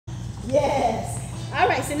Yes. All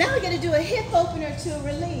right, so now we're going to do a hip opener to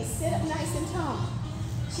release. Sit up nice and tall.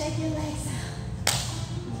 Shake your legs out.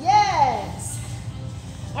 Yes.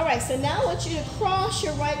 All right, so now I want you to cross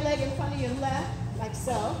your right leg in front of your left, like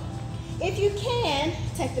so. If you can,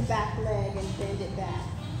 take the back leg and bend it back.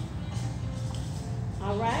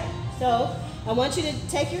 All right, so I want you to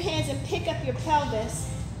take your hands and pick up your pelvis,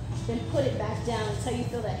 then put it back down until you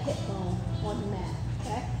feel that hip bone on the mat,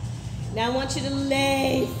 okay? Now I want you to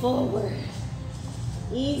lay forward.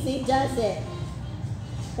 Easy does it.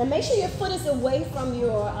 Now make sure your foot is away from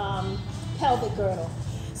your pelvic girdle.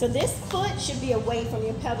 So this foot should be away from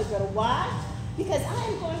your pelvic girdle. Why? Because I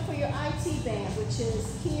am going for your IT band, which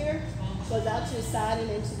is here, goes out to the side and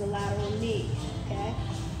into the lateral knee, okay?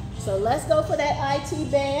 So let's go for that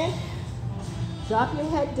IT band. Drop your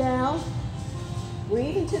head down.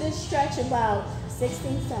 Breathe into this stretch about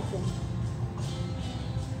 16 seconds.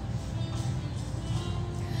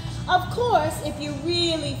 Of course, if you're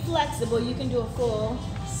really flexible, you can do a full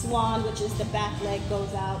swan, which is the back leg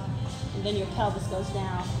goes out and then your pelvis goes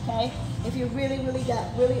down, okay? If you really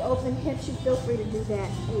got really open hips, you feel free to do that.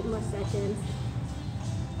 8 more seconds.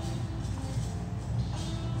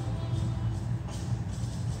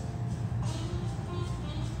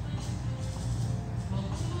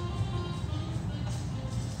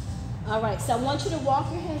 All right, so I want you to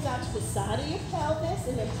walk your hands out to the side of your pelvis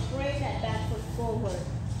and then bring that back foot forward.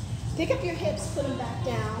 Pick up your hips, put them back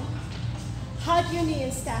down. Hug your knee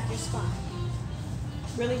and stack your spine.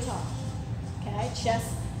 Really tall, okay?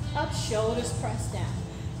 Chest up, shoulders pressed down.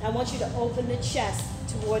 Now I want you to open the chest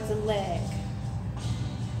towards the leg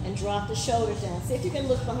and drop the shoulder down. See if you can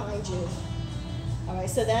look behind you. All right,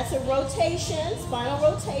 so that's a rotation, spinal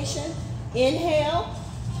rotation. Inhale,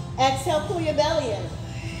 exhale, pull your belly in.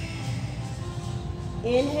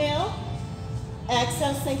 Inhale,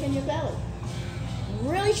 exhale, sink in your belly.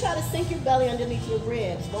 Really try to sink your belly underneath your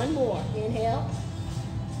ribs. One more. Inhale,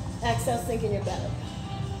 exhale, sink in your belly.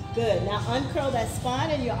 Good. Now uncurl that spine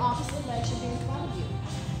and your opposite leg should be in front of you.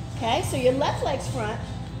 Okay, so your left leg's front,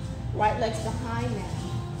 right leg's behind now.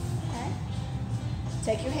 Okay?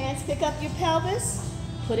 Take your hands, pick up your pelvis,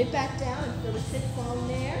 put it back down and feel the sit bone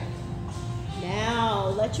there. Now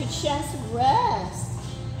let your chest rest.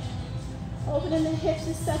 Opening the hips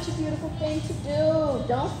is such a beautiful thing to do.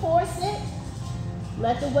 Don't force it.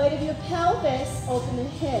 Let the weight of your pelvis open the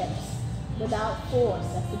hips without force.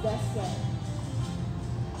 That's the best way.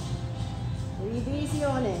 Breathe easy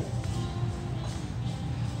on it.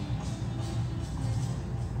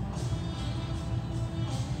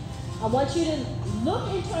 I want you to look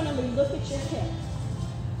internally, look at your hip.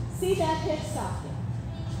 See that hip socket.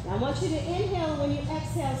 Now I want you to inhale, and when you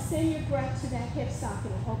exhale, send your breath to that hip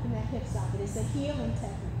socket and open that hip socket. It's a healing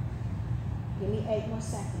technique. Give me 8 more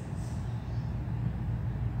seconds.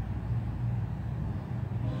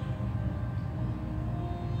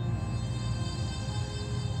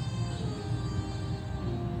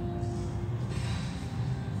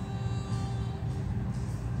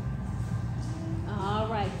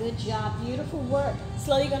 Good job, beautiful work.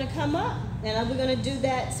 Slowly going to come up, and we're going to do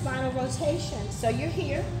that spinal rotation. So you're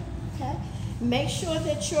here, okay? Make sure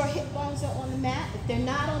that your hip bones are on the mat. If they're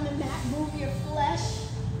not on the mat, move your flesh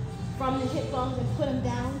from the hip bones and put them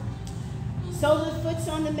down. Sole of the foot's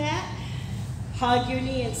on the mat. Hug your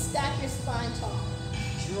knee and stack your spine tall.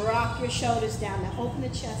 Drop your shoulders down. Now open the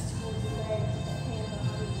chest towards the leg. Put that hand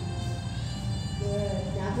behind you.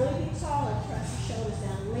 Good. Now really be tall and press your shoulders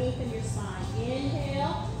down. Lengthen your spine.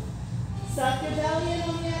 Inhale. Suck your belly in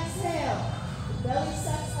on the exhale. The belly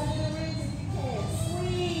sucks under the ribs if you can.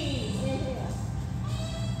 Squeeze. Inhale.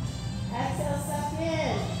 Exhale, suck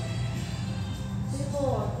in. 2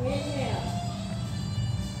 more. Inhale.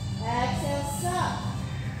 Exhale, suck.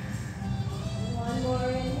 1 more.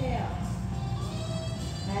 Inhale.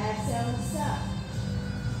 Exhale and suck.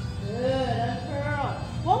 Good. Uncurl.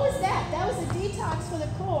 What was that? That was a detox for the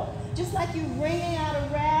core. Just like you wringing out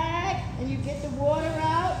a rag and you get the water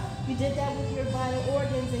out, you did that with your vital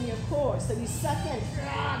organs in your core. So you suck in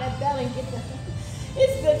that belly and get the,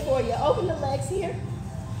 it's good for you. Open the legs here.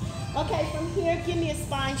 Okay, from here, give me a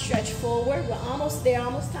spine stretch forward. We're almost there,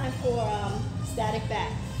 almost time for static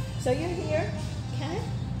back. So you're here, okay?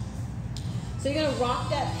 So you're gonna rock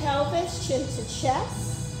that pelvis, chin to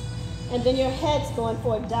chest, and then your head's going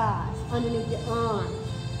for a dive underneath your arm.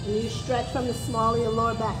 And you stretch from the small of your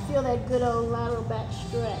lower back. Feel that good old lateral back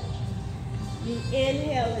stretch. You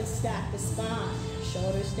inhale and stack the spine,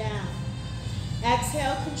 shoulders down.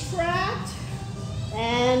 Exhale, contract,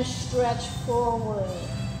 and stretch forward.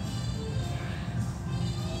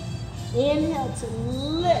 Inhale to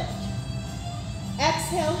lift.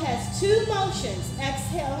 Exhale has two motions.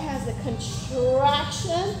 Exhale has a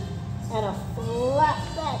contraction and a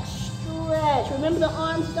flat back stretch. Remember, the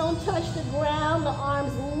arms don't touch the ground. The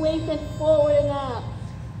arms lengthen forward and out.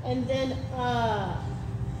 And then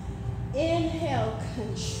inhale,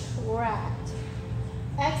 contract.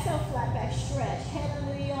 Exhale, flat back stretch. Head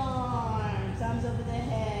under the arms, arms over the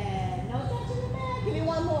head. No touching the back. Give me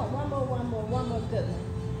one more good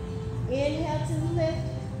one. Inhale to lift.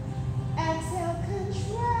 Exhale,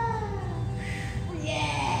 contract.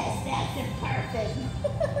 Yes, that's it, perfect.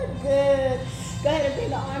 Good. Go ahead and bring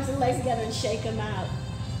the arms and legs together and shake them out.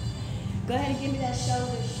 Go ahead and give me that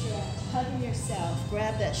shoulder stretch. Hugging yourself.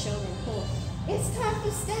 Grab that shoulder and pull. It's time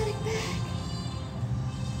for static back.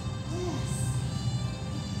 Yes.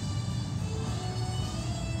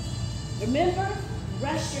 Remember,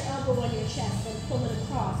 rest your elbow on your chest and pull it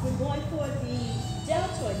across. We're going for the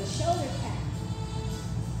deltoid, the shoulder pad.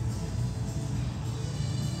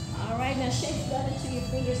 All right, now shake the other to your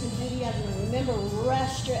fingers and do the other one. Remember,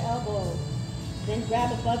 rest your elbow. Then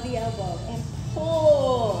grab above the elbow and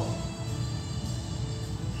pull.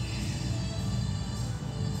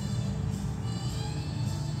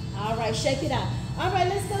 All right, shake it out. All right,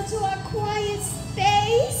 let's go to our quiet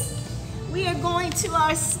space. We are going to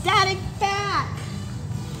our static back.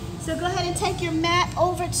 So go ahead and take your mat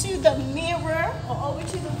over to the mirror or over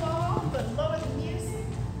to the wall, but lower the music.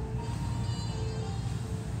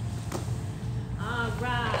 All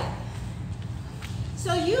right.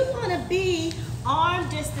 So you want to be arm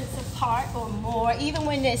distance apart or more, even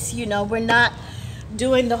when it's, you know, we're not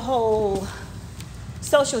doing the whole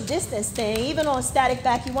social distance thing. Even on static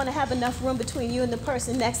back, you want to have enough room between you and the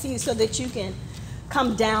person next to you so that you can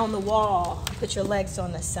come down the wall, put your legs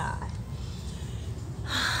on the side.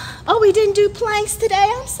 Oh, we didn't do planks today.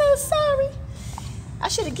 I'm so sorry. I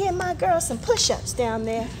should have given my girl some push-ups down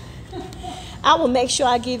there. I will make sure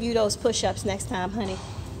I give you those push-ups next time, honey.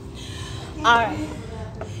 All right.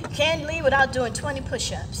 Can't leave without doing 20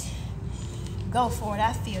 push-ups. Go for it.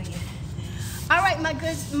 I feel you. All right, my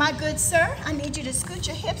good sir, I need you to scoot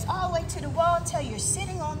your hips all the way to the wall until you're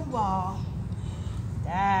sitting on the wall.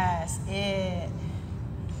 That's it.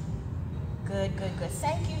 Good, good, good.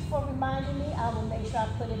 Thank you for reminding me. I will make sure I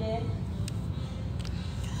put it in.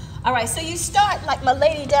 All right, so you start like my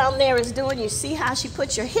lady down there is doing. You see how she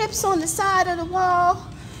puts your hips on the side of the wall?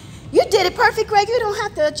 You did it perfect, Greg. You don't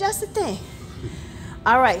have to adjust a thing.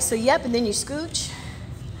 All right, so yep, and then you scooch.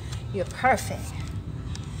 You're perfect.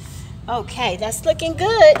 Okay, that's looking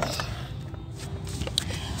good.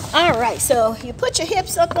 All right, so you put your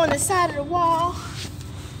hips up on the side of the wall,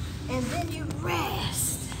 and then you rest.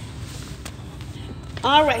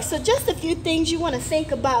 All right, so just a few things you want to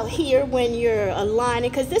think about here when you're aligning,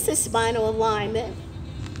 because this is spinal alignment.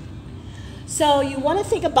 So you want to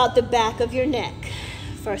think about the back of your neck,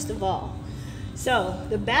 first of all. So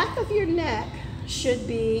the back of your neck should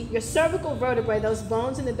be, your cervical vertebrae, those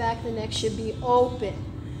bones in the back of the neck should be open.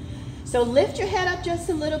 So lift your head up just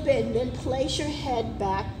a little bit and then place your head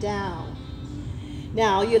back down.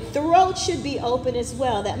 Now your throat should be open as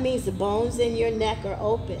well. That means the bones in your neck are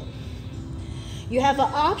open. You have an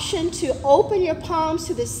option to open your palms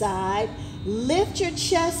to the side, lift your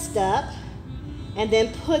chest up, and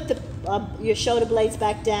then put your shoulder blades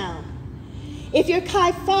back down. If you're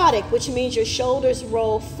kyphotic, which means your shoulders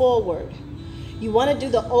roll forward, you want to do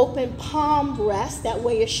the open palm rest. That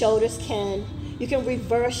way your shoulders you can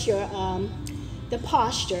reverse your the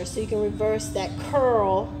posture, so you can reverse that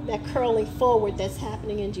curling forward that's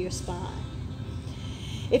happening into your spine.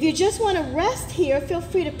 If you just want to rest here, feel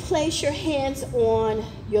free to place your hands on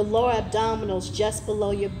your lower abdominals just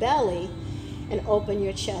below your belly and open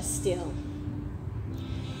your chest still.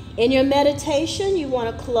 In your meditation, you want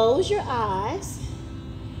to close your eyes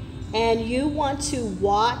and you want to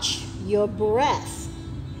watch your breath.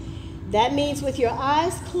 That means with your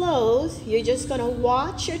eyes closed, you're just going to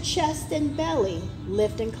watch your chest and belly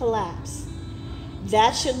lift and collapse.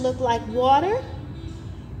 That should look like water,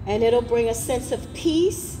 and it'll bring a sense of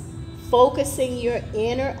peace, focusing your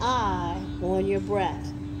inner eye on your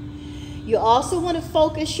breath. You also want to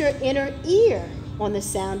focus your inner ear on the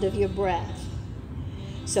sound of your breath.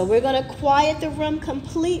 So we're going to quiet the room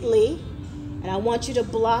completely, and I want you to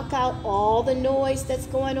block out all the noise that's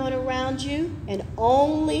going on around you and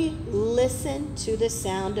only listen to the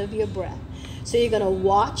sound of your breath. So you're going to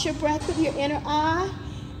watch your breath with your inner eye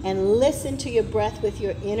and listen to your breath with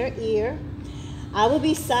your inner ear. I will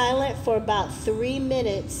be silent for about 3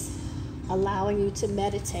 minutes, allowing you to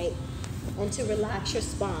meditate and to relax your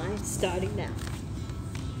spine, starting now.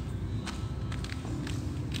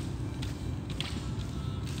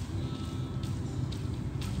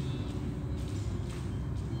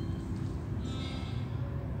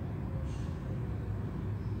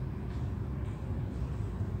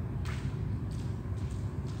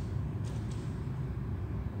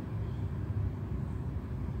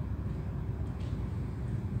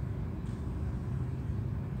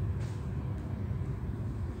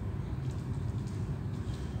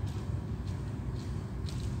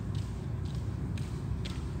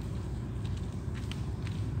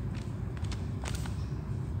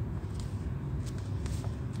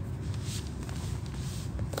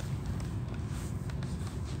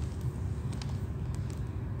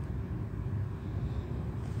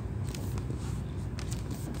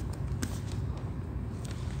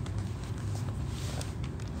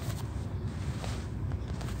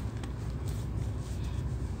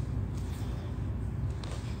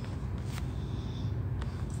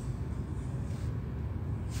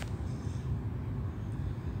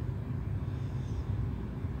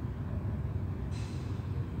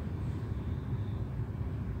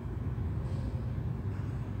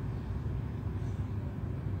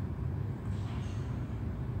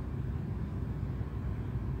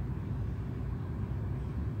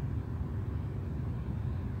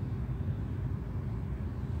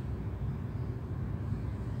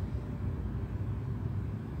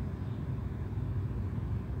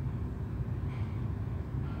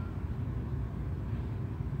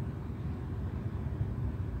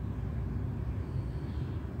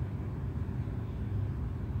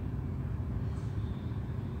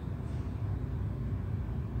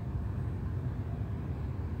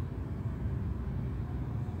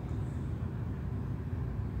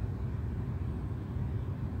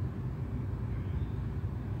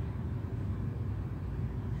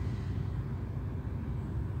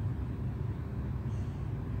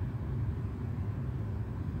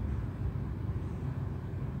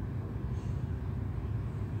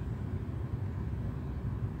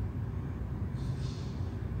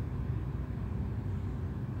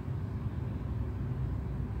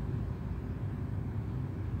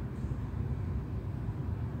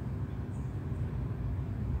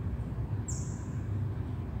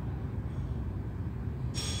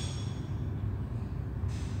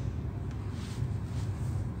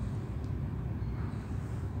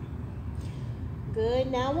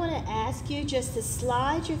 Good. Now I want to ask you just to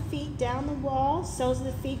slide your feet down the wall. Soles of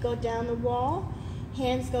the feet go down the wall.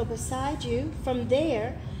 Hands go beside you. From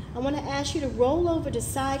there, I want to ask you to roll over to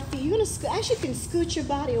side feet. You're going to actually can scoot your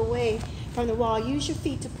body away from the wall. Use your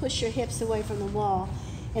feet to push your hips away from the wall.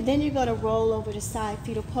 And then you're going to roll over to side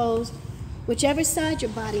fetal pose, whichever side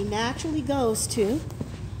your body naturally goes to.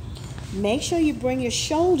 Make sure you bring your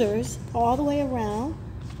shoulders all the way around.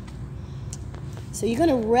 So you're going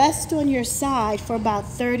to rest on your side for about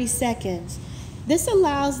 30 seconds. This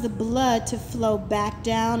allows the blood to flow back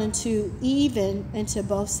down into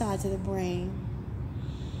both sides of the brain.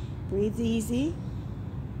 Breathe easy.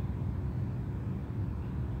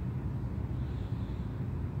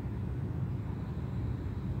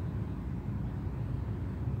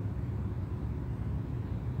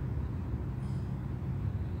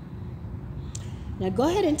 Now go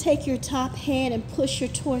ahead and take your top hand and push your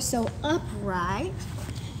torso upright.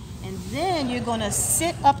 And then you're going to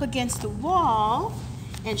sit up against the wall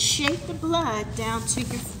and shake the blood down to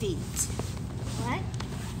your feet. All right?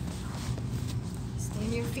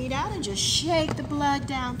 Stand your feet out and just shake the blood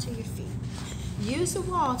down to your feet. Use the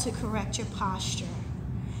wall to correct your posture.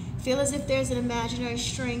 Feel as if there's an imaginary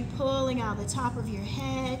string pulling out the top of your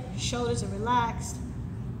head. Your shoulders are relaxed.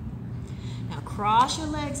 Now cross your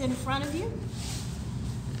legs in front of you.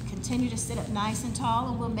 Continue to sit up nice and tall,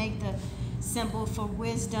 and we'll make the symbol for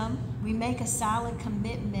wisdom. We make a solid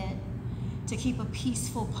commitment to keep a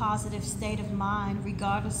peaceful, positive state of mind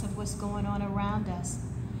regardless of what's going on around us.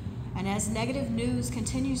 And as negative news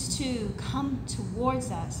continues to come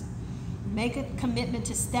towards us, make a commitment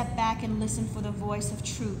to step back and listen for the voice of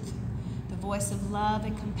truth, the voice of love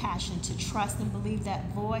and compassion, to trust and believe that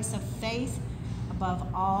voice of faith above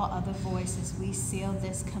all other voices. We seal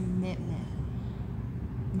this commitment.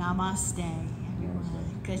 Namaste,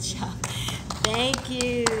 everyone. Good job. Thank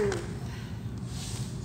you.